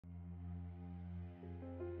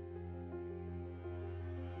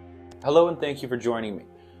Hello and thank you for joining me.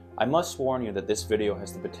 I must warn you that this video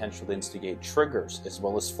has the potential to instigate triggers as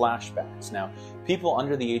well as flashbacks. Now, people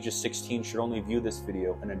under the age of 16 should only view this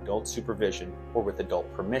video in adult supervision or with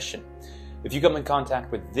adult permission. If you come in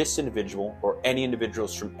contact with this individual or any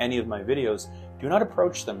individuals from any of my videos, do not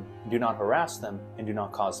approach them, do not harass them, and do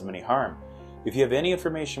not cause them any harm. If you have any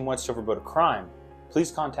information whatsoever about a crime, please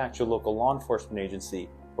contact your local law enforcement agency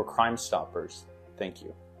or Crime Stoppers. Thank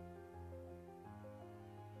you.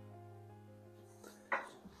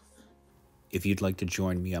 If you'd like to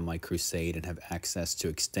join me on my crusade and have access to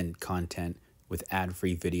extended content with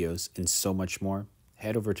ad-free videos and so much more,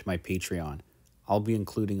 head over to my Patreon. I'll be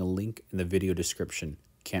including a link in the video description.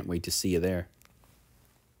 Can't wait to see you there.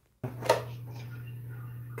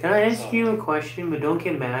 Can I ask you a question, but don't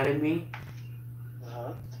get mad at me?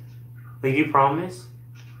 Like, you promise?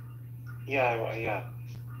 Yeah.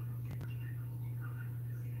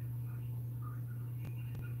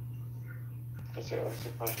 What's your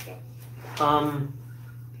question?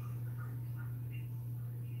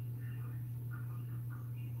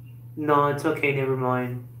 No, it's okay, never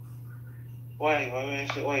mind. Why, you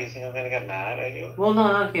think I'm gonna get mad at you? Well, no,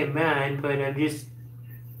 not get mad, but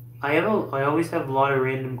I always have a lot of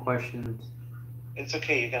random questions. It's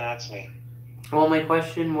okay, you can ask me. Well, my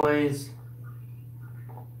question was,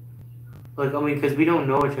 like, I mean, because we don't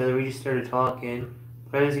know each other, we just started talking,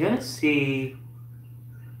 but I was gonna see,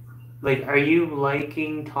 like, are you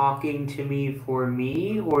liking talking to me for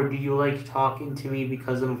me, or do you like talking to me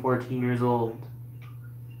because I'm 14 years old?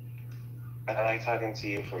 I like talking to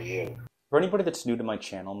you for you. For anybody that's new to my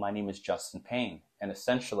channel, my name is Justin Payne, and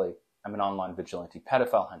essentially, I'm an online vigilante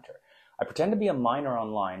pedophile hunter. I pretend to be a minor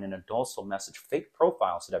online and also message fake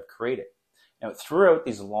profiles that I've created. Now, throughout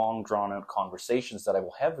these long, drawn-out conversations that I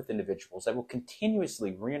will have with individuals, I will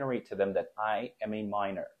continuously reiterate to them that I am a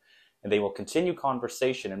minor. And they will continue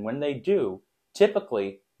conversation, and when they do,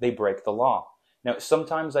 typically, they break the law. Now,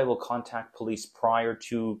 sometimes I will contact police prior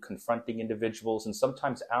to confronting individuals, and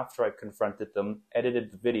sometimes after I've confronted them,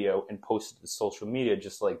 edited the video, and posted it to social media,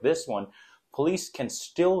 just like this one, police can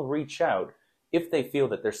still reach out if they feel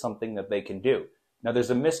that there's something that they can do. Now, there's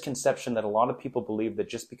a misconception that a lot of people believe that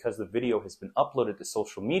just because the video has been uploaded to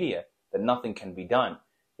social media, that nothing can be done.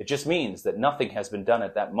 It just means that nothing has been done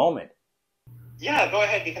at that moment. Yeah, go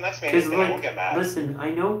ahead. You can ask me anything. I won't get mad. Listen, I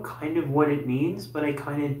know kind of what it means, but I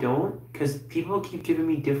kind of don't, because people keep giving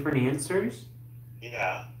me different answers.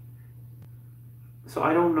 Yeah. So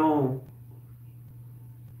I don't know.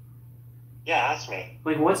 Yeah, ask me.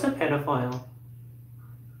 Like, what's a pedophile?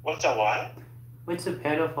 What's a what? What's a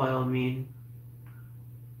pedophile mean?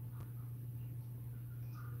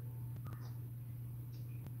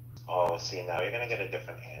 Oh, see, now you're gonna get a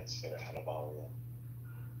different answer out of all of them.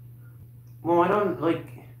 Well, I don't, like...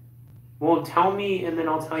 Well, tell me, and then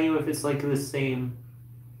I'll tell you if it's, like, the same.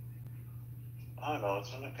 I don't know,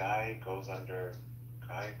 it's when a guy goes after,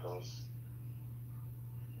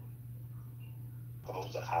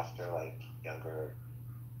 like, younger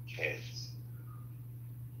kids.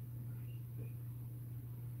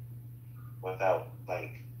 Without,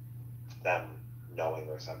 like, them knowing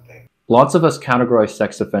or something. Lots of us categorize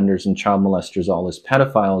sex offenders and child molesters all as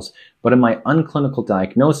pedophiles, but in my unclinical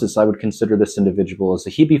diagnosis, I would consider this individual as a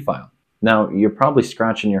hebephile. Now, you're probably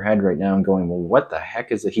scratching your head right now and going, well, what the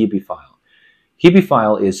heck is a hebephile?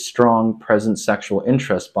 Hebephile is strong, present sexual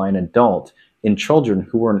interest by an adult in children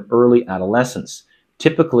who are in early adolescence,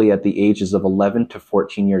 typically at the ages of 11 to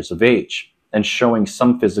 14 years of age, and showing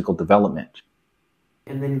some physical development.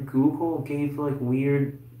 And then Google gave, like,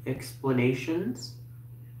 weird explanations.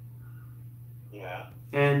 Yeah.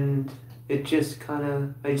 And it just kind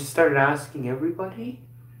of, I just started asking everybody.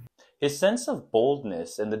 His sense of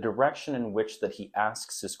boldness and the direction in which that he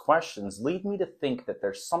asks his questions lead me to think that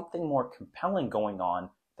there's something more compelling going on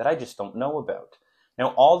that I just don't know about.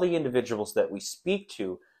 Now, all the individuals that we speak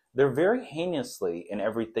to, they're very heinously in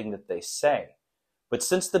everything that they say. But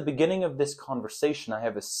since the beginning of this conversation, I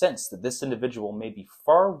have a sense that this individual may be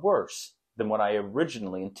far worse than what I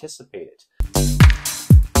originally anticipated.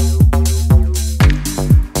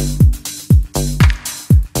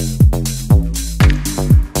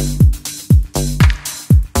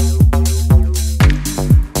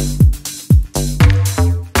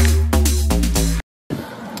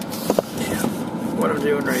 What I'm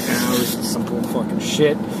doing right now is some cool fucking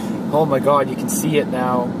shit. Oh my god, you can see it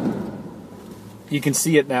now. You can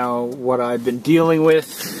see it now, what I've been dealing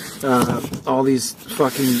with. All these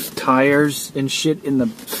fucking tires and shit in the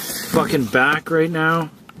fucking back right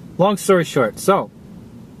now. Long story short, so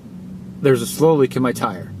there's a slow leak in my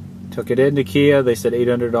tire. Took it into Kia, they said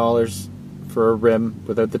 $800 for a rim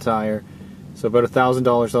without the tire. So about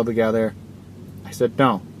 $1,000 altogether. I said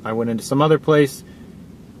no. I went into some other place.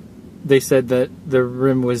 They said that the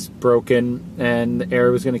rim was broken and the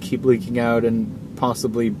air was going to keep leaking out and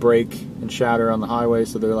possibly break and shatter on the highway.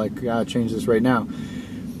 So they're like, yeah, change this right now.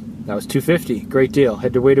 That was $250. Great deal.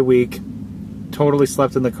 Had to wait a week. Totally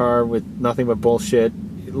slept in the car with nothing but bullshit.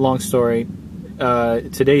 Long story.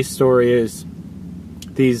 Today's story is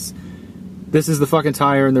this is the fucking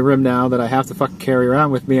tire in the rim now that I have to fucking carry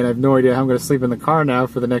around with me, and I have no idea how I'm going to sleep in the car now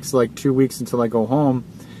for the next like 2 weeks until I go home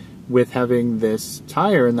with having this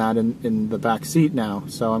tire in the back seat now.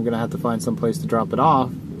 So I'm going to have to find some place to drop it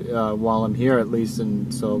off while I'm here at least,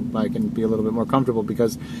 and so I can be a little bit more comfortable,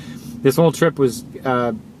 because this whole trip was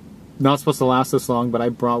not supposed to last this long, but I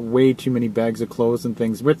brought way too many bags of clothes and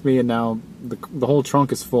things with me, and now the whole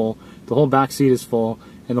trunk is full, the whole back seat is full,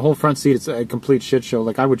 and the whole front seat is a complete shit show.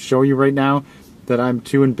 Like, I would show you right now that I'm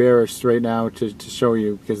too embarrassed right now to show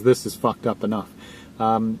you, because this is fucked up enough.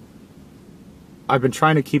 I've been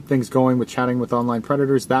trying to keep things going with chatting with online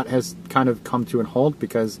predators. That has kind of come to a halt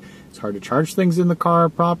because it's hard to charge things in the car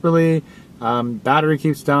properly. Battery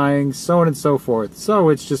keeps dying, so on and so forth. So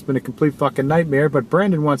it's just been a complete fucking nightmare, but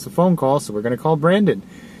Brandon wants a phone call, so we're going to call Brandon.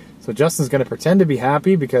 So Justin's going to pretend to be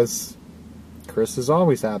happy because Chris is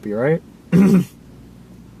always happy, right?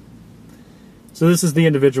 So this is the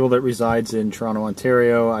individual that resides in Toronto,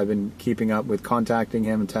 Ontario. I've been keeping up with contacting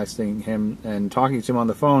him and texting him and talking to him on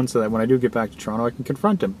the phone so that when I do get back to Toronto, I can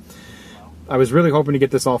confront him. I was really hoping to get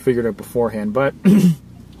this all figured out beforehand, but...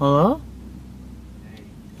 Hello? Hey.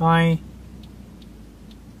 Hi.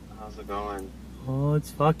 How's it going? Oh, it's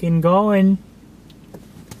fucking going.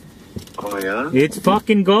 Oh, yeah? It's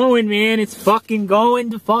fucking going, man. It's fucking going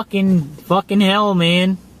to fucking hell,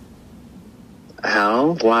 man.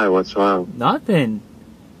 Hell? Why? What's wrong? Nothing.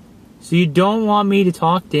 So you don't want me to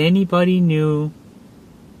talk to anybody new?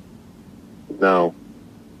 No.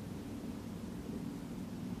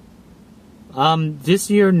 Just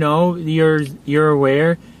so you're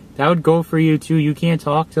aware, that would go for you too. You can't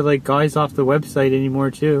talk to like guys off the website anymore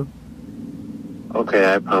too.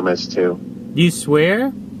 Okay, I promise to. Do you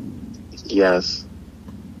swear? Yes.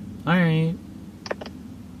 Alright.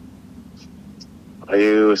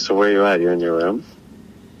 So where you at? You're in your room?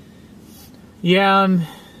 Yeah, I'm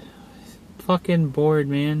fucking bored,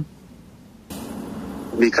 man.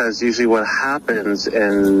 Because usually what happens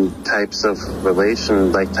in types of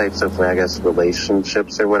relationships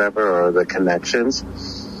or whatever, or the connections,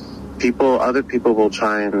 other people will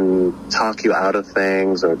try and talk you out of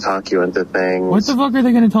things or talk you into things. What the fuck are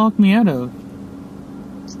they gonna talk me out of?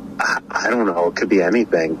 I don't know. It could be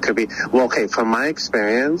anything. Well, okay, from my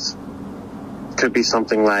experience, could be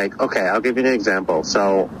something like, okay, I'll give you an example.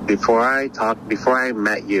 So before I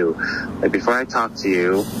met you, before I talked to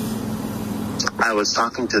you, I was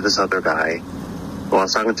talking to this other guy. Well, I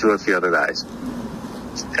was talking to a few other guys.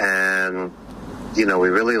 And, we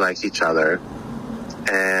really like each other.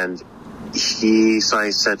 And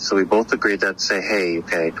so we both agreed that say, hey,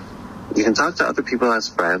 okay, you can talk to other people as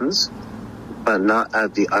friends, but not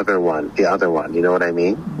as the other one, you know what I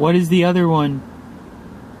mean? What is the other one?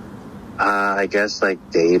 I guess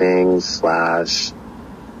like dating /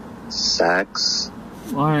 sex.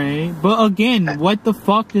 Alright, but again, what the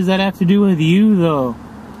fuck does that have to do with you though?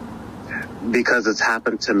 Because it's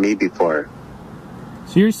happened to me before.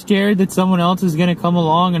 So you're scared that someone else is gonna come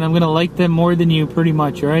along and I'm gonna like them more than you, pretty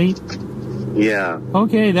much, right? Yeah.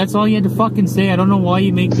 Okay, that's all you had to fucking say. I don't know why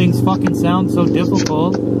you make things fucking sound so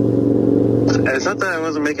difficult. It's not that I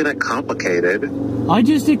wasn't making it complicated. I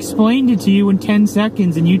just explained it to you in 10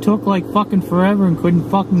 seconds and you took like fucking forever and couldn't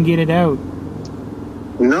fucking get it out.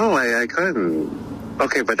 No, I couldn't.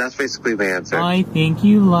 Okay, but that's basically the answer. I think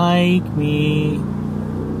you like me.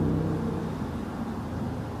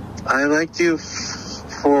 I liked you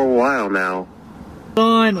for a while now.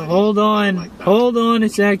 Hold on a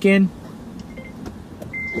second.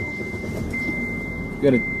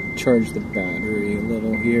 Gotta charge the battery a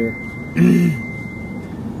little here.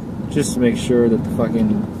 Just to make sure that the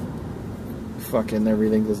fucking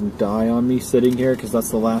everything doesn't die on me sitting here, because that's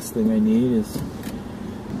the last thing I need. Is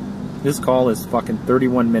this call is fucking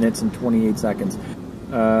 31 minutes and 28 seconds.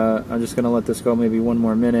 I'm just gonna let this go maybe one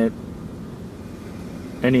more minute.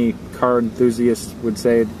 Any car enthusiast would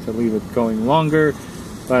say to leave it going longer,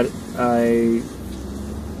 but I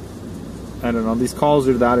don't know, these calls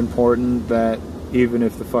are that important that even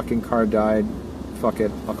if the fucking car died, fuck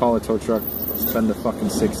it, I'll call a tow truck, spend the fucking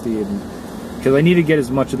 60, because I need to get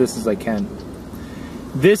as much of this as I can.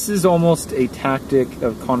 This is almost a tactic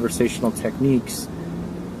of conversational techniques,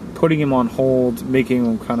 putting him on hold, making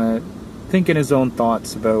him kind of think in his own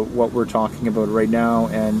thoughts about what we're talking about right now,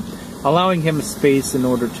 and allowing him space in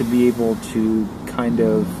order to be able to kind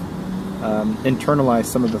of internalize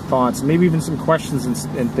some of the thoughts, maybe even some questions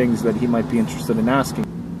and things that he might be interested in asking.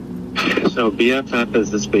 So BFF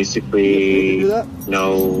is just basically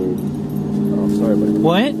no. Oh, sorry, buddy.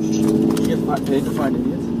 What? You get paid to find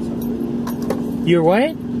idiots. You're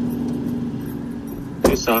what?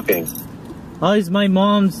 Who's talking? Oh, it's my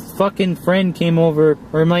mom's fucking friend came over,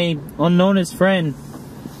 or my unknownest friend.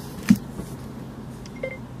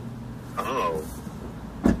 Oh.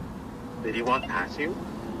 Did he want to ask you?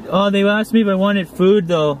 Oh, they asked me if I wanted food,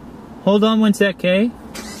 though. Hold on one sec, okay?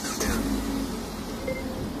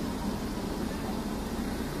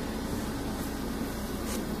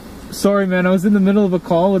 Sorry, man, I was in the middle of a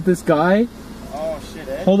call with this guy. Oh, shit,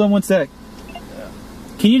 eh? Hold on one sec. Yeah.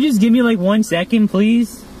 Can you just give me like 1 second,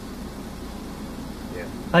 please? Yeah.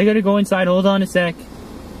 I gotta go inside. Hold on a sec.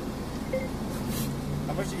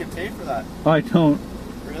 How much do you get paid for that? I don't.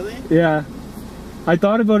 Really? Yeah. I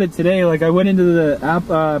thought about it today. Like, I went into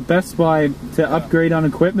the Best Buy to upgrade on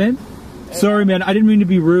equipment. Hey, sorry, man. I didn't mean to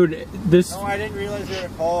be rude. No, I didn't realize you were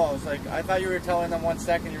in a call. I was like, I thought you were telling them 1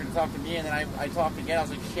 second you were going to talk to me, and then I talked again. I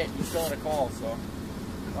was like, shit, you still in a call, so.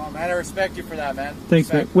 Oh, man, I respect you for that, man. Thanks,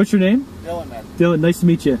 man. Respect. What's your name? Dylan, man. Dylan, nice to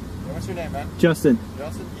meet you. Yeah, what's your name, man? Justin.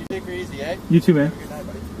 Justin, you take her easy, eh? You too, man. Have a good night,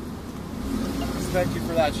 buddy. Respect you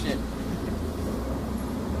for that shit.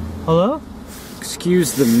 Hello?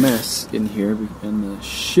 Excuse the mess in here and the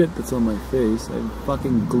shit that's on my face. I have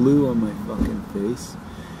fucking glue on my fucking face.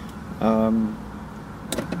 I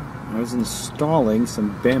was installing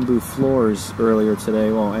some bamboo floors earlier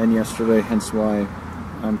today, well, and yesterday, hence why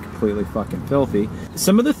I'm completely fucking filthy.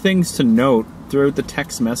 Some of the things to note throughout the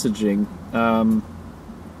text messaging,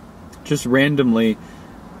 just randomly,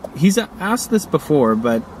 he's asked this before,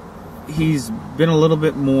 but he's been a little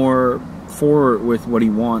bit more forward with what he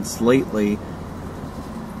wants lately,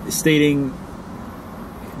 stating,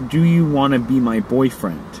 do you want to be my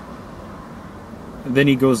boyfriend? Then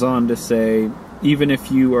he goes on to say, even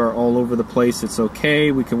if you are all over the place, it's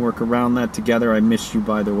okay. We can work around that together. I miss you,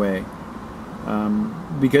 by the way.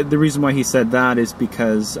 Because the reason why he said that is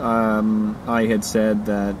because I had said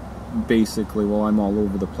that basically, well, I'm all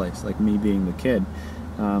over the place, like me being the kid.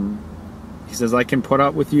 He says, I can put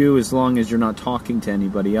up with you as long as you're not talking to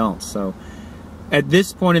anybody else. So at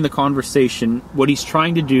this point in the conversation, what he's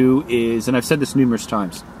trying to do is, and I've said this numerous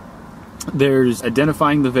times, there's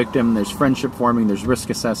identifying the victim, there's friendship forming, there's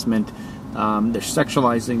risk assessment, there's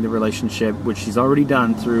sexualizing the relationship, which he's already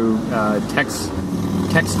done through text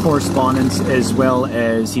correspondence, as well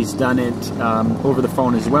as he's done it over the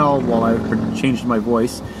phone as well while I changed my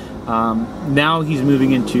voice. Now he's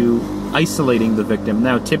moving into isolating the victim.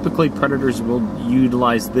 Now typically predators will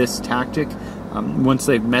utilize this tactic once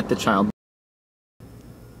they've met the child.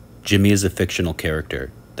 Jimmy is a fictional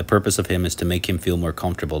character. The purpose of him is to make him feel more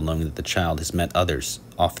comfortable knowing that the child has met others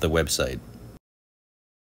off the website.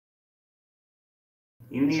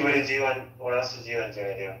 What else did you and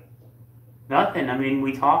Jimmy do? Nothing. I mean,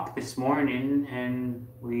 we talked this morning, and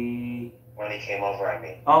we... When he came over, I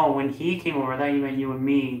mean. Oh, when he came over, I thought you meant you and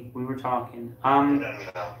me. We were talking.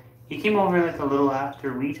 No. He came over like a little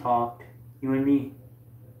after we talked, you and me.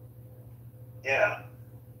 Yeah.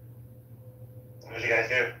 What did you guys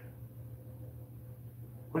do?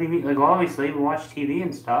 What do you mean? Like, obviously, we watched TV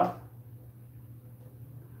and stuff.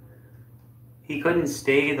 He couldn't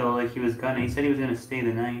stay, though, like he was gonna. He said he was gonna stay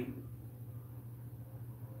the night.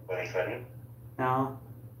 But he couldn't? No.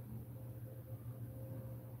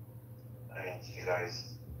 I mean, did you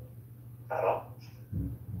guys cuddle?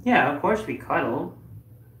 Yeah, of course we cuddled.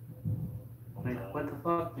 Like, what the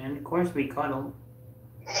fuck, man? Of course we cuddled.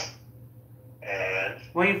 And?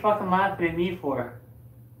 What are you fucking laughing at me for?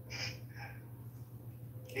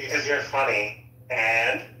 Because you're funny.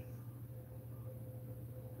 And?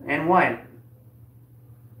 And what?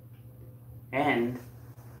 And?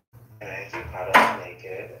 And you cuddle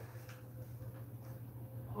naked.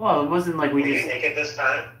 Well, it wasn't like we Were just... you naked this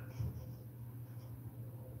time?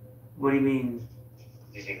 What do you mean?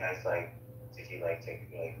 Did you guys take,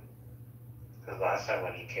 because last time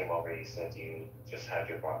when he came over, you said you just had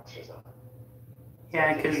your boxers on.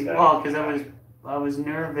 Yeah, because I was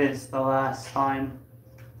nervous the last time.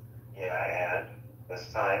 Yeah, and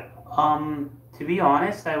this time? To be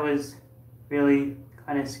honest, I was really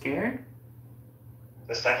kind of scared.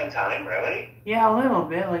 The second time, really? Yeah, a little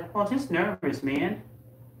bit. Like, well, just nervous, man.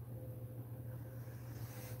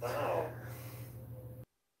 Oh.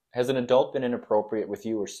 Has an adult been inappropriate with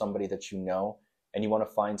you or somebody that you know, and you want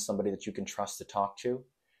to find somebody that you can trust to talk to?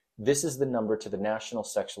 This is the number to the National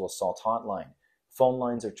Sexual Assault Hotline. Phone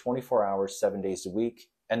lines are 24 hours, 7 days a week,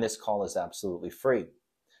 and this call is absolutely free.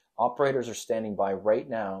 Operators are standing by right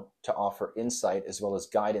now to offer insight as well as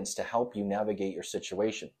guidance to help you navigate your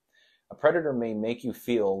situation. A predator may make you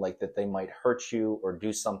feel like that they might hurt you or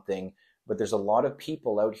do something, but there's a lot of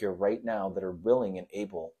people out here right now that are willing and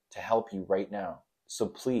able to help you right now. So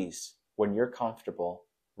please, when you're comfortable,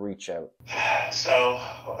 reach out. So,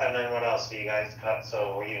 and then what else? So you guys cut,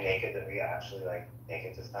 so were you naked? Did we actually, like,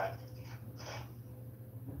 naked this time?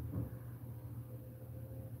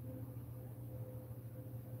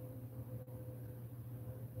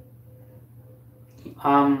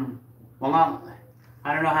 Well,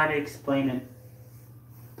 I don't know how to explain it.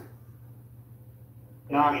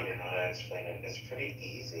 No, you didn't know how to explain it. It's pretty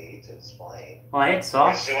easy to explain. Well, I had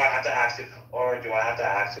socks. Do I have to ask you, or do I have to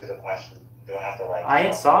ask you the question? Do I have to, like... I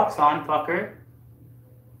had socks on, fucker.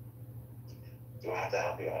 Do I have to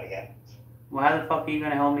help you out again? Well, how the fuck are you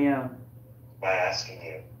gonna help me out? By asking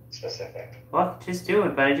you specific. Well, just do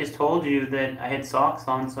it, but I just told you that I had socks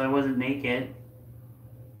on, so I wasn't naked.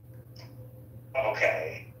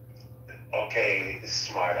 Okay,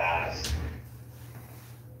 smart ass.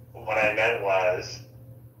 What I meant was,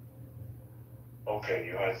 okay,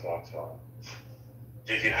 you had socks on.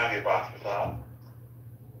 Did you have your boxers on?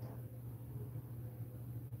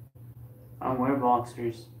 I don't wear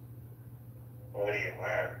boxers. What do you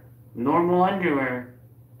wear? Normal underwear.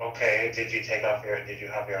 Okay, did you have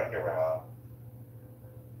your underwear on?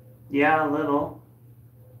 Yeah, a little.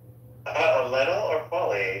 A little or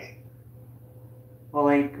fully? Well,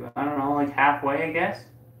 like, I don't know, like halfway, I guess.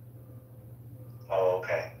 Oh,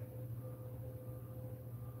 okay.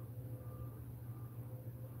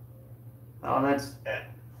 Oh, that's...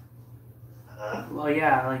 Huh? Well,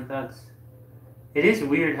 yeah, like that's... It is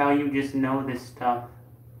weird how you just know this stuff.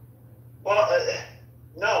 Well,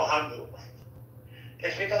 no,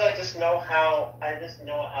 it's because I just know how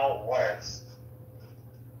it works.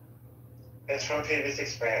 It's from previous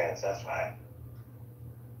experience, that's why.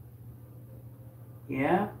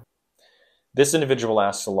 Yeah? This individual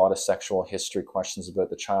asks a lot of sexual history questions about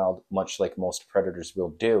the child, much like most predators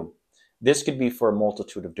will do. This could be for a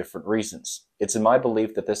multitude of different reasons. It's in my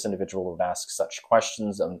belief that this individual would ask such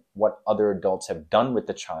questions on what other adults have done with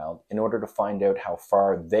the child in order to find out how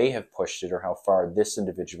far they have pushed it or how far this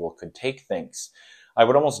individual could take things. I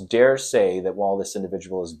would almost dare say that while this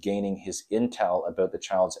individual is gaining his intel about the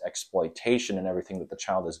child's exploitation and everything that the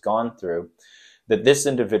child has gone through, that this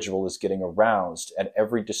individual is getting aroused at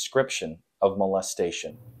every description of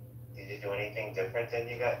molestation. Did you do anything different than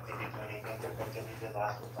you did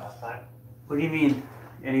last time? What do you mean,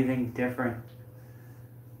 anything different?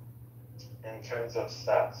 In terms of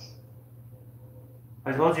sex.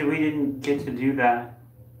 I told you we didn't get to do that.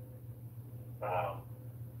 Wow.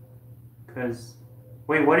 Because...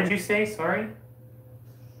 Wait, what did you say? Sorry?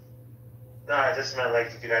 No, I just meant,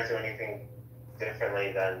 like, did you guys do anything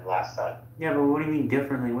differently than last time? Yeah, but what do you mean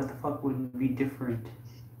differently? What the fuck would be different?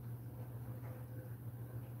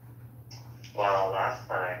 Well, last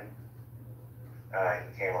time,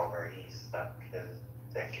 he came over, he stuck his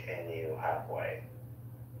dick in you halfway.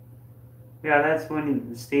 Yeah, that's when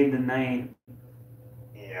he stayed the night.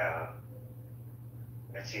 Yeah.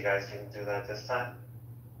 But you guys didn't do that this time?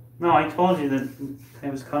 No, I told you that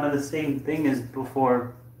it was kind of the same thing as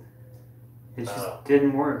before. It just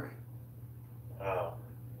didn't work. Oh.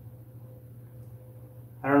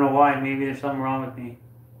 I don't know why. Maybe there's something wrong with me.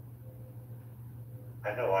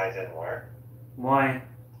 I know why it didn't work. Why?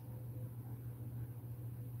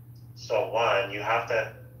 So one, you have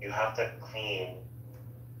to clean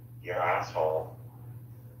your asshole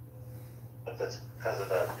because of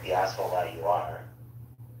the asshole that you are.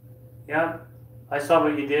 Yeah, I saw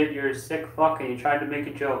what you did. You're a sick fuck and you tried to make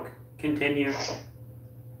a joke. Continue.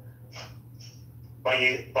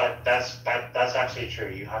 But that's actually true.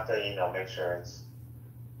 You have to make sure it's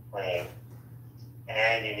clean,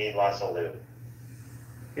 and you need lots of lube.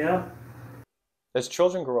 Yeah. As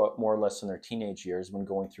children grow up more or less in their teenage years, when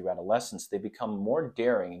going through adolescence, they become more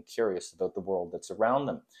daring and curious about the world that's around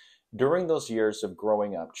them. During those years of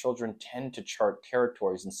growing up, children tend to chart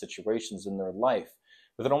territories and situations in their life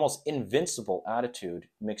with an almost invincible attitude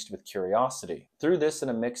mixed with curiosity. Through this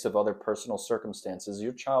and a mix of other personal circumstances,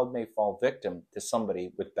 your child may fall victim to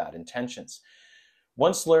somebody with bad intentions.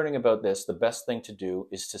 Once learning about this, the best thing to do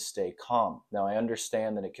is to stay calm. Now, I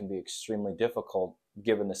understand that it can be extremely difficult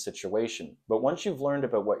given the situation, but once you've learned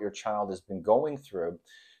about what your child has been going through,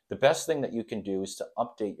 the best thing that you can do is to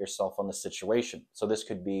update yourself on the situation. So this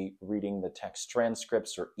could be reading the text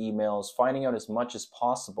transcripts or emails, finding out as much as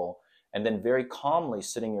possible and then very calmly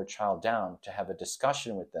sitting your child down to have a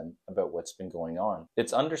discussion with them about what's been going on.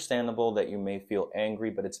 It's understandable that you may feel angry,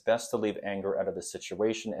 but it's best to leave anger out of the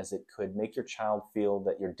situation, as it could make your child feel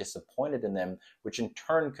that you're disappointed in them, which in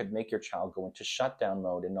turn could make your child go into shutdown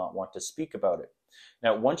mode and not want to speak about it.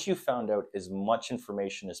 Now, once you've found out as much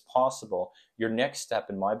information as possible, your next step,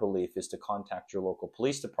 in my belief, is to contact your local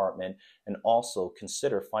police department and also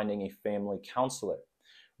consider finding a family counselor.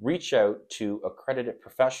 Reach out to accredited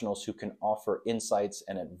professionals who can offer insights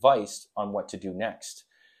and advice on what to do next.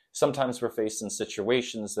 Sometimes we're faced in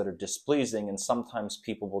situations that are displeasing, and sometimes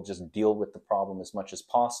people will just deal with the problem as much as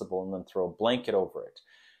possible and then throw a blanket over it.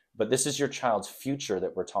 But this is your child's future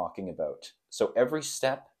that we're talking about. So every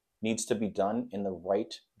step needs to be done in the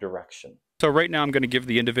right direction. So right now I'm going to give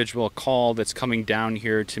the individual a call that's coming down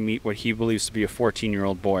here to meet what he believes to be a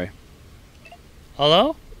 14-year-old boy.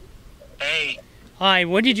 Hello? Hey, Hi,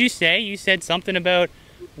 what did you say? You said something about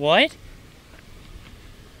what?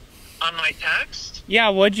 on my text? Yeah,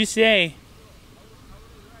 what'd you say?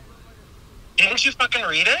 Didn't you fucking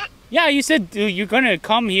read it? Yeah, you said you're going to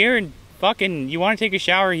come here and fucking, you want to take a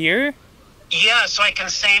shower here? Yeah, so I can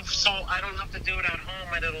save, so I don't have to do it at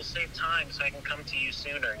home, and it'll save time, so I can come to you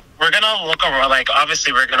sooner. We're gonna look around, like,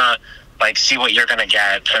 obviously we're gonna, like, see what you're gonna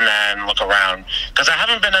get, and then look around. Because I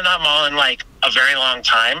haven't been in that mall in, like, a very long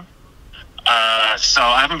time. So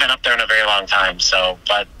I haven't been up there in a very long time, so,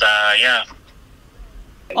 but, yeah.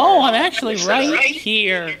 Oh, I'm actually right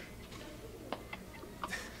here.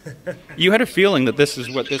 You had a feeling that this is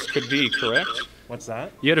what this could be, correct? What's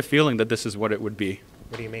that? You had a feeling that this is what it would be.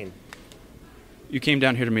 What do you mean? You came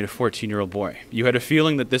down here to meet a 14-year-old boy. You had a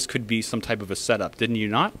feeling that this could be some type of a setup, didn't you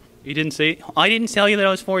not? You didn't say, I didn't tell you that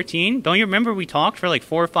I was 14. Don't you remember we talked for like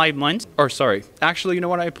 4 or 5 months? Or sorry, actually, you know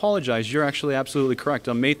what, I apologize. You're actually absolutely correct.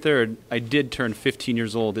 On May 3rd, I did turn 15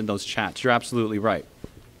 years old in those chats. You're absolutely right.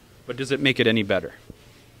 But does it make it any better?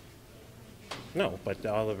 No, but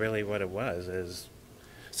all really what it was is,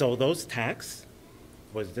 so those texts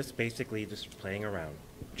was just basically just playing around.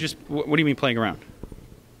 Just, what do you mean playing around?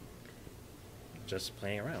 Just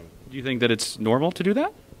playing around. Do you think that it's normal to do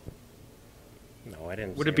that? No, I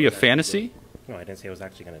didn't. Would say it be a was actually fantasy? No, I didn't say I was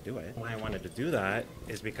actually going to do it. Why I wanted to do that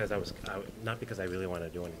is because not because I really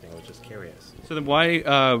wanted to do anything. I was just curious. So then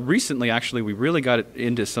why, recently actually, we really got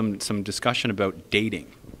into some discussion about dating.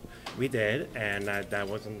 We did, and that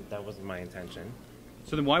wasn't my intention.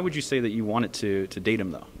 So then why would you say that you wanted to date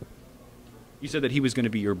him, though? You said that he was going to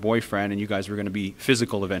be your boyfriend and you guys were going to be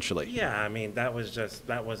physical eventually. Yeah, I mean, obviously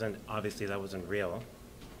that wasn't real.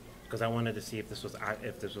 Because I wanted to see if this was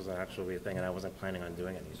an actual real thing, and I wasn't planning on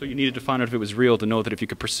doing anything. So you needed to find out if it was real to know that if you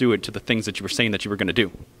could pursue it to the things that you were saying that you were going to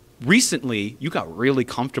do. Recently, you got really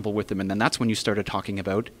comfortable with him, and then that's when you started talking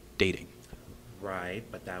about dating. Right,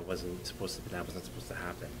 but that wasn't supposed to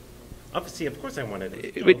happen. Obviously, of course I wanted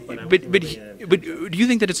it. But do you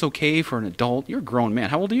think that it's okay for an adult? You're a grown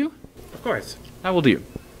man. How old are you? Of course. How old are you?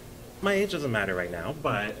 My age doesn't matter right now,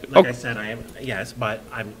 but like I said,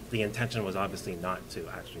 the intention was obviously not to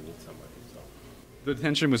actually meet somebody. So. The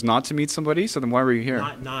intention was not to meet somebody, so then why were you here?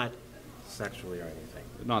 Not sexually or anything.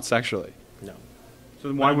 Not sexually? No. So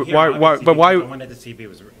then why I wanted to see if he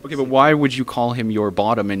was... Okay, but why would you call him your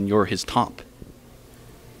bottom and you're his top?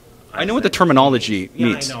 I know what the terminology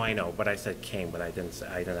means. Yeah, I know, but I said king, but I didn't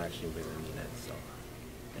actually really mean it, so...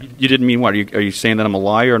 You didn't mean what? Are you saying that I'm a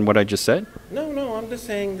liar in what I just said? No, I'm just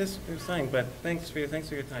saying this. You're saying, but thanks for your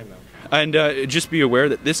time, though. And just be aware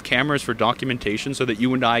that this camera is for documentation, so that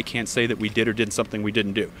you and I can't say that we did or did something we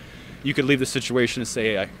didn't do. You could leave the situation and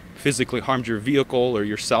say I physically harmed your vehicle or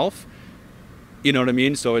yourself. You know what I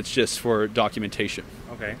mean? So it's just for documentation.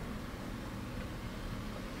 Okay.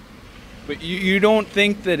 But you don't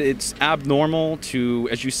think that it's abnormal to,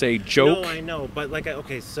 as you say, joke? No, I know, but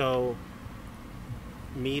okay, so.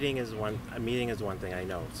 Meeting is one thing I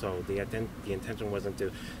know. So the intention wasn't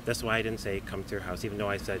to. That's why I didn't say come to your house, even though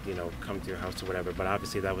I said come to your house or whatever. But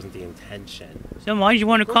obviously that wasn't the intention. So why did you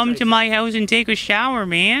want to come to my house and take a shower,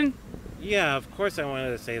 man? Yeah, of course I wanted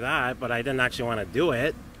to say that, but I didn't actually want to do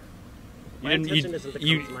it. My intention isn't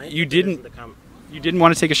to come. You didn't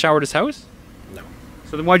want to take a shower at his house? No.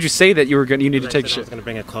 So then why'd you say that you need to take a shower? I was going to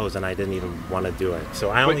bring a clothes and I didn't even want to do it.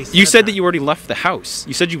 So you said that you already left the house.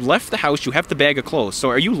 You said you left the house, you have the bag of clothes. So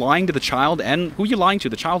are you lying to the child, and who are you lying to,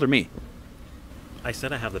 the child or me? I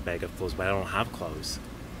said I have the bag of clothes, but I don't have clothes.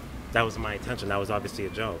 That was my intention. That was obviously a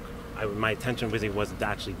joke. My intention really wasn't to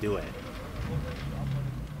actually do it.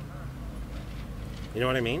 You know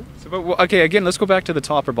what I mean? So, okay, again, let's go back to the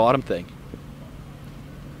top or bottom thing.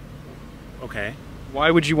 Okay. Why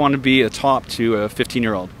would you want to be a top to a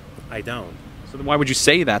 15-year-old? I don't. So then why would you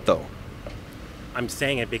say that, though? I'm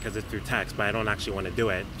saying it because it's through text, but I don't actually want to do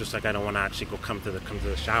it. Just like I don't want to actually come to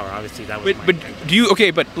the shower. Obviously, that was. But do you?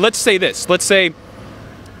 Okay, but let's say this. Let's say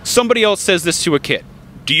somebody else says this to a kid.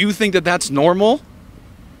 Do you think that that's normal?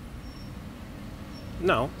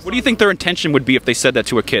 No. What do you think their intention would be if they said that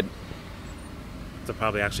to a kid? To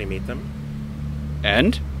probably actually meet them.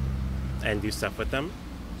 And do stuff with them.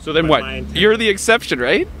 So then But what? You're the exception,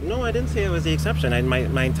 right? No, I didn't say it was the exception.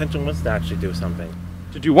 My intention was to actually do something.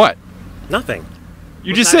 To do what? Nothing.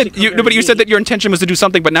 You just said but you said that your intention was to do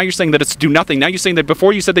something, but now you're saying that it's to do nothing. Now you're saying that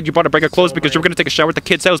before you said that you bought a bag of clothes because you were going to take a shower at the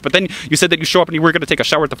kid's house, but then you said that you show up and you were going to take a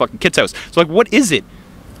shower at the fucking kid's house. So like, what is it?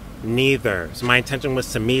 Neither. So my intention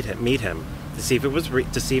was to meet him to see if it was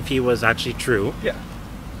to see if he was actually true. Yeah.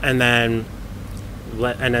 And then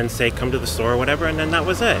say come to the store or whatever, and then that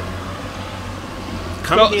was it.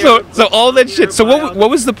 So all that shit. So what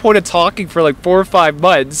was the point of talking for like 4 or 5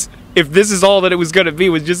 months if this is all that it was going to be,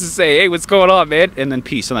 was just to say, hey, what's going on, man? And then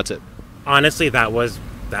peace, and that's it. Honestly, that was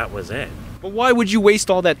it. But why would you waste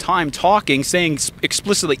all that time talking, saying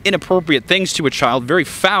explicitly inappropriate things to a child, very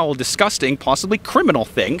foul, disgusting, possibly criminal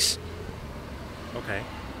things? Okay.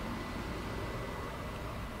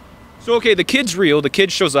 So, okay, the kid's real, the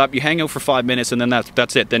kid shows up, you hang out for 5 minutes, and then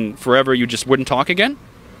that's it. Then forever you just wouldn't talk again?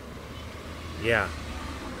 Yeah.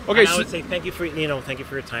 Okay, and I would say thank you for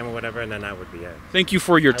your time or whatever, and then that would be it. Thank you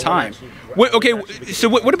for your time. What do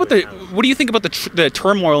you think about the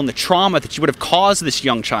turmoil and the trauma that you would have caused this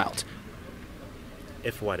young child?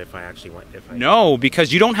 If I actually went? No,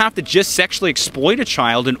 because you don't have to just sexually exploit a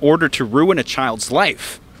child in order to ruin a child's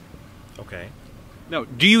life. Okay. No,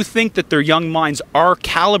 do you think that their young minds are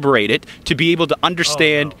calibrated to be able to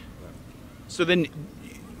understand? Oh, no. So then,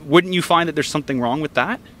 wouldn't you find that there's something wrong with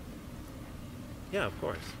that? Yeah, of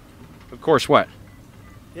course. Of course, what?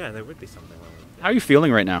 Yeah, there would be something wrong with it. How are you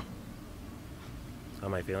feeling right now? How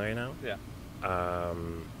am I feeling right now? Yeah.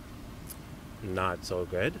 Not so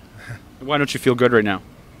good. Why don't you feel good right now?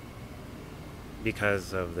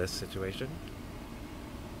 Because of this situation?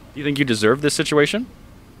 Do you think you deserve this situation?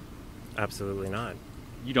 Absolutely not.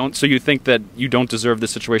 You don't? So you think that you don't deserve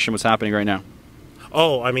this situation what's happening right now?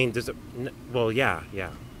 Oh, I mean, well, yeah.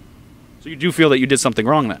 So you do feel that you did something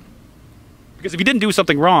wrong then? Because if you didn't do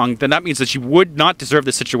something wrong, then that means that you would not deserve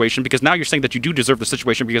this situation, because now you're saying that you do deserve the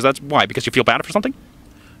situation because that's why? Because you feel bad for something?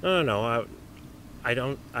 No. I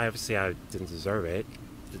don't. Obviously, I didn't deserve it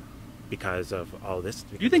because of all this.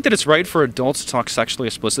 Do you think that it's right for adults to talk sexually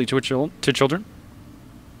explicitly to children?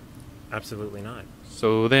 Absolutely not.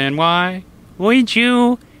 So then why would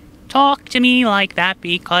you talk to me like that?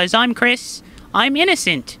 Because I'm Chris. I'm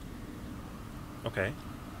innocent. Okay.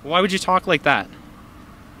 Why would you talk like that?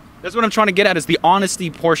 That's what I'm trying to get at, is the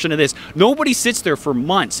honesty portion of this. Nobody sits there for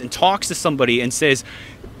months and talks to somebody and says,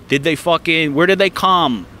 where did they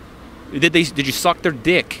come? Did you suck their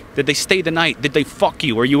dick? Did they stay the night? Did they fuck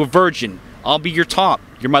you? Are you a virgin? I'll be your top.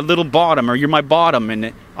 You're my little bottom, or you're my bottom,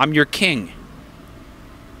 and I'm your king.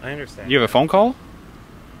 I understand. You have a phone call?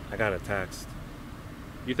 I got a text.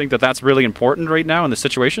 You think that that's really important right now in the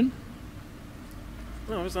situation?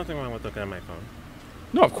 No, there's nothing wrong with looking at my phone.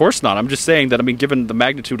 No, of course not. I'm just saying that, I mean, given the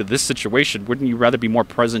magnitude of this situation, wouldn't you rather be more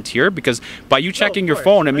present here? Because by you checking your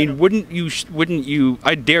phone, I mean, wouldn't you,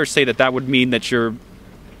 I dare say that would mean that you're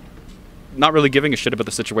not really giving a shit about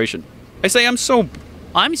the situation. I say, I'm so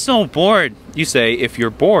bored. You say, if you're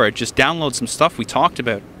bored, just download some stuff we talked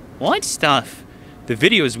about. What stuff? The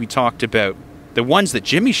videos we talked about. The ones that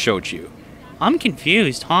Jimmy showed you. I'm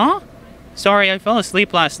confused, huh? Sorry, I fell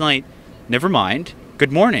asleep last night. Never mind.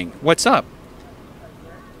 Good morning. What's up?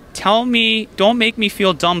 Tell me, don't make me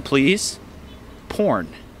feel dumb, please. Porn.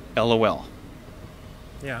 LOL.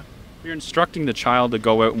 Yeah. You're instructing the child to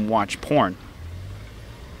go out and watch porn.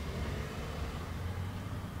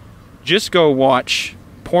 Just go watch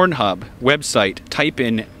Pornhub website, type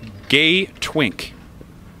in gay twink.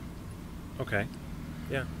 Okay.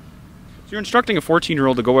 Yeah. So you're instructing a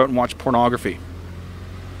 14-year-old to go out and watch pornography.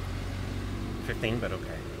 15, but okay.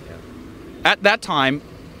 Yeah. At that time,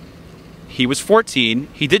 he was 14.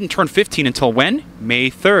 He didn't turn 15 until when? May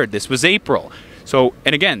 3rd. This was April. So,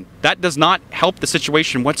 and again, that does not help the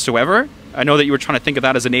situation whatsoever. I know that you were trying to think of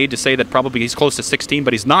that as an age to say that probably he's close to 16,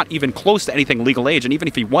 but he's not even close to anything legal age. And even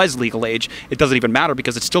if he was legal age, it doesn't even matter,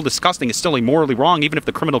 because it's still disgusting. It's still immorally wrong, even if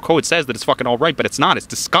the criminal code says that it's fucking all right, but it's not. It's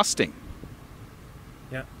disgusting.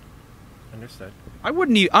 Yeah. Understood.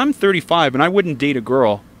 I'm 35, and I wouldn't date a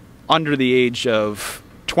girl under the age of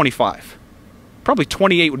 25. Probably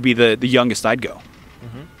 28 would be the youngest I'd go.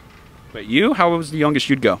 Mm-hmm. But you? How was the youngest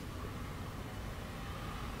you'd go?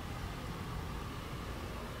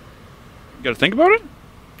 You got to think about it?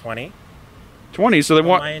 20. 20, so then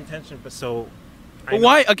what? My intention, but so But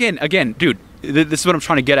why, again, dude, this is what I'm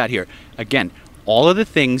trying to get at here. Again, all of the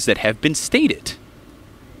things that have been stated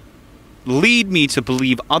lead me to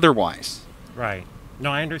believe otherwise. Right.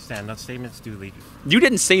 No, I understand. Those statements do lead. You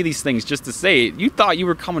didn't say these things just to say it. You thought you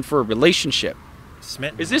were coming for a relationship.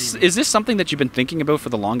 Smitten. Is this something that you've been thinking about for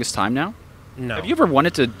the longest time now? No. Have you ever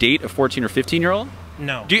wanted to date a 14 or 15-year-old?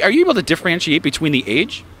 No. Are you able to differentiate between the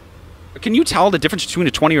age? Can you tell the difference between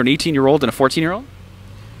a 20 or an 18-year-old and a 14-year-old?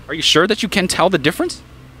 Are you sure that you can tell the difference?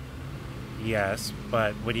 Yes,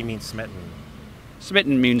 but what do you mean smitten?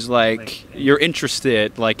 Smitten means like you're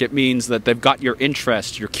interested, like it means that they've got your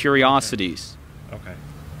interest, your curiosities. Okay.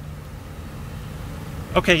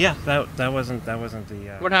 Okay, yeah, that wasn't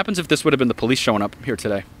the. What happens if this would have been the police showing up here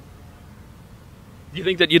today? Do you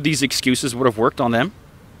think that these excuses would have worked on them?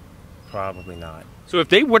 Probably not. So if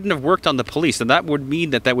they wouldn't have worked on the police, then that would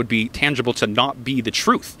mean that would be tangible to not be the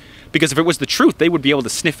truth. Because if it was the truth, they would be able to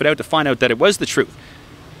sniff it out to find out that it was the truth.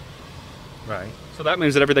 Right. So that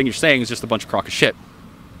means that everything you're saying is just a bunch of crock of shit.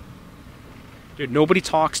 Dude, nobody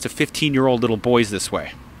talks to 15-year-old little boys this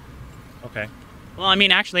way. Okay. Well, I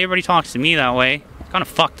mean, actually, everybody talks to me that way. It's kind of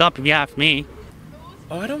fucked up if you ask me.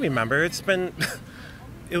 Oh, I don't remember. It's been...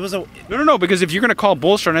 It was a... No, because if you're going to call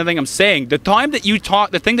bullshit on anything I'm saying, the time that you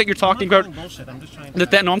talk, the thing that you're talking about... I'm not calling bullshit. I'm just trying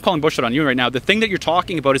to... No, I'm calling bullshit on you right now. The thing that you're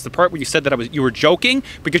talking about is the part where you said that you were joking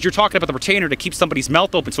because you're talking about the retainer to keep somebody's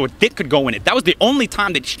mouth open so a dick could go in it. That was the only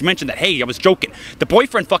time that you mentioned that, hey, I was joking. The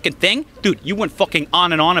boyfriend fucking thing, dude, you went fucking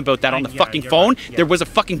on and on about that on the fucking phone. Right. Yeah. There was a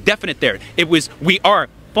fucking definite there. It was, we are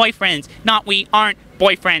boyfriends, not we aren't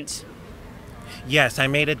boyfriends. Yes, I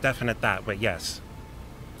made it definite that, but yes,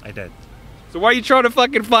 I did. So why are you trying to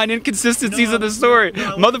fucking find inconsistencies in the story?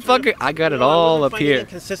 Motherfucker, I got it all up here.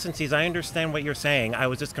 Inconsistencies. I understand what you're saying. I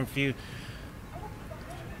was just confused.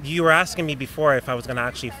 You were asking me before if I was going to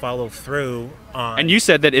actually follow through on... And you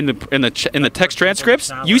said that in the text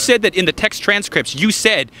transcripts, you said that in the text transcripts, you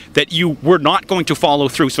said that you were not going to follow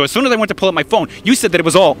through. So as soon as I went to pull up my phone, you said that it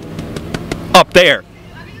was all up there.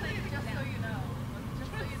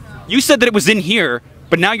 You said that it was in here,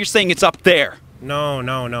 but now you're saying it's up there.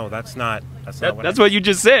 No, that's not That's what you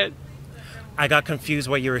just said. I got confused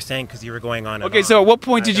what you were saying because you were going on and Okay, on. so at what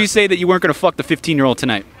point did you say that you weren't going to fuck the 15-year-old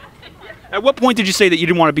tonight? At what point did you say that you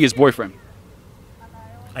didn't want to be his boyfriend?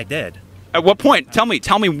 I did. At what point? Tell me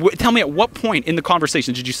at what point in the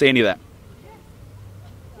conversation did you say any of that?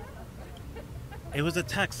 It was a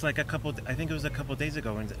text like I think it was a couple days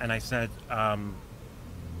ago, and I said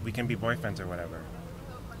we can be boyfriends or whatever,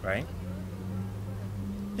 right?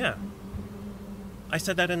 Yeah. I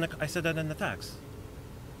said that in the text.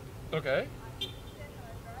 Okay.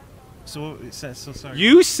 So sorry.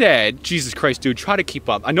 You said, Jesus Christ, dude, try to keep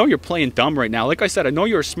up. I know you're playing dumb right now. Like I said, I know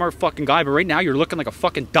you're a smart fucking guy, but right now you're looking like a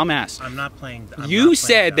fucking dumbass. I'm not playing. You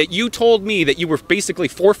said that you told me that you were basically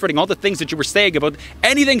forfeiting all the things that you were saying about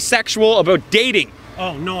anything sexual, about dating.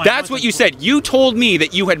 Oh no. That's what you said. You told me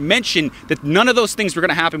that you had mentioned that none of those things were going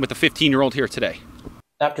to happen with the 15-year-old here today.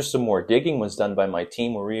 After some more digging was done by my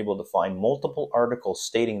team, we were able to find multiple articles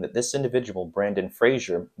stating that this individual, Brandon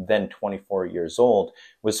Fraser, then 24 years old,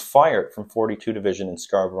 was fired from 42 Division in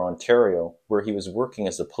Scarborough, Ontario, where he was working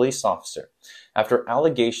as a police officer, after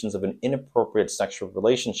allegations of an inappropriate sexual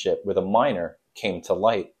relationship with a minor came to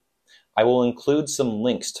light. I will include some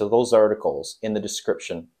links to those articles in the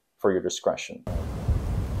description for your discretion.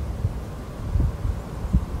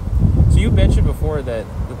 So you mentioned before that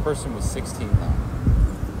the person was 16 now.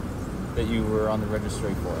 That you were on the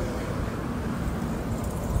registry for.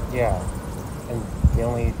 Yeah, and the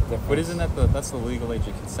only difference... But isn't that that's the legal age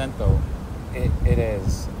of consent, though? It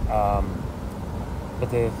is, but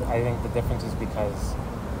I think the difference is because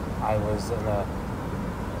I was in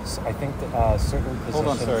I think certain positions... Hold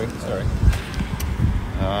on, sorry.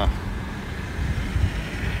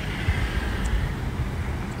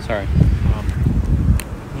 Sorry.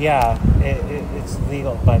 Yeah, it's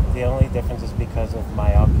legal, but the only difference is because of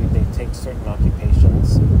they take certain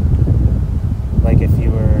occupations. Like if you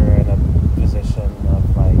were in a position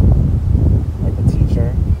of like a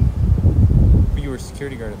teacher. But you were a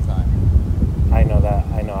security guard at the time. I know that.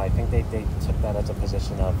 I think they took that as a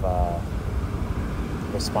position of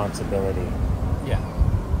responsibility. Yeah.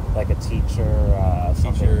 Like a teacher,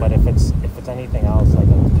 something. But if it's anything else, like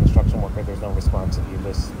a construction worker, there's no responsibility.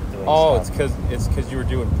 You're just doing stuff. it's because you were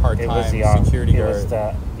doing part-time security guard. It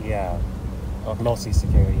was yeah. Okay. Mostly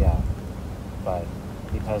security, yeah. But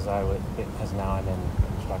because now I'm in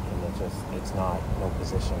construction, it's not no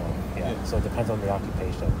position. Yeah. So it depends on the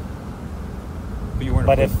occupation. But you weren't.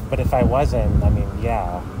 But if I wasn't, I mean,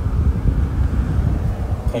 yeah.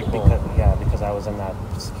 Because I was in that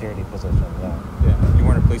security position, yeah. Yeah. You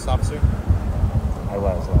weren't a police officer? I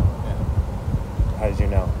was. Yeah. Yeah. How did you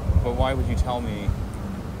know? But why would you tell me?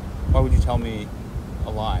 Why would you tell me a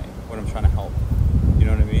lie when I'm trying to help? You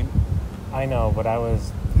know what I mean? I know, but I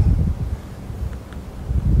was.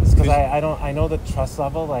 It's because I know the trust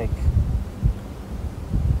level. Like,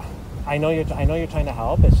 I know you're trying to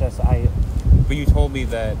help. It's just But you told me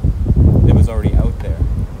that it was already out there.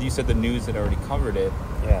 You said the news had already covered it.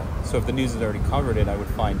 Yeah. So if the news had already covered it, I would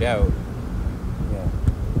find out. Yeah.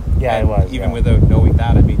 Yeah, and it was. Even without knowing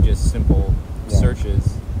that, I mean, just simple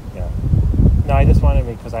searches. Yeah. No, I just wanted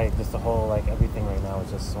to because just the whole like everything right now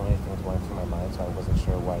is just so many things going through my mind, so I wasn't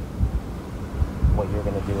sure what you're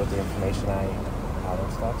gonna do with the information I had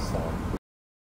and stuff. So.